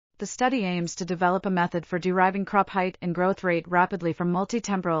The study aims to develop a method for deriving crop height and growth rate rapidly from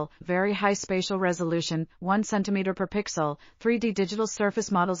multi-temporal, very high spatial resolution, 1 cm per pixel, 3D digital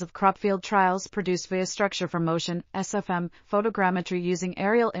surface models of crop field trials produced via structure from motion, SFM, photogrammetry using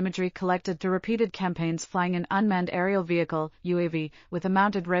aerial imagery collected through repeated campaigns flying an unmanned aerial vehicle, UAV, with a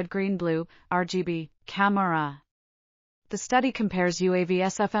mounted red-green-blue, RGB, camera. The study compares UAV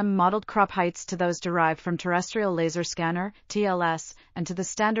SFM modeled crop heights to those derived from terrestrial laser scanner, TLS, and to the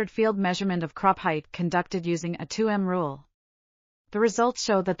standard field measurement of crop height conducted using a 2M rule. The results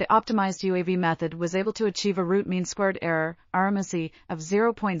show that the optimized UAV method was able to achieve a root mean squared error, RMSE, of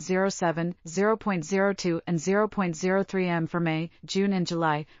 0.07, 0.02 and 0.03 m for May, June and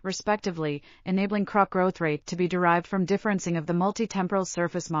July, respectively, enabling crop growth rate to be derived from differencing of the multi-temporal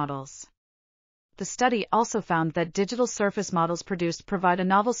surface models. The study also found that digital surface models produced provide a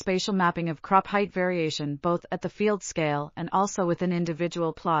novel spatial mapping of crop height variation both at the field scale and also within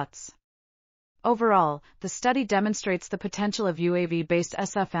individual plots. Overall, the study demonstrates the potential of UAV-based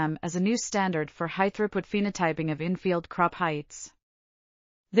SFM as a new standard for high-throughput phenotyping of in-field crop heights.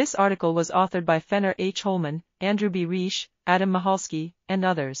 This article was authored by Fenner H. Holman, Andrew B. Riche, Adam Michalski, and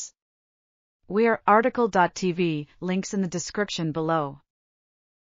others. We are RTCLTV, links in the description below.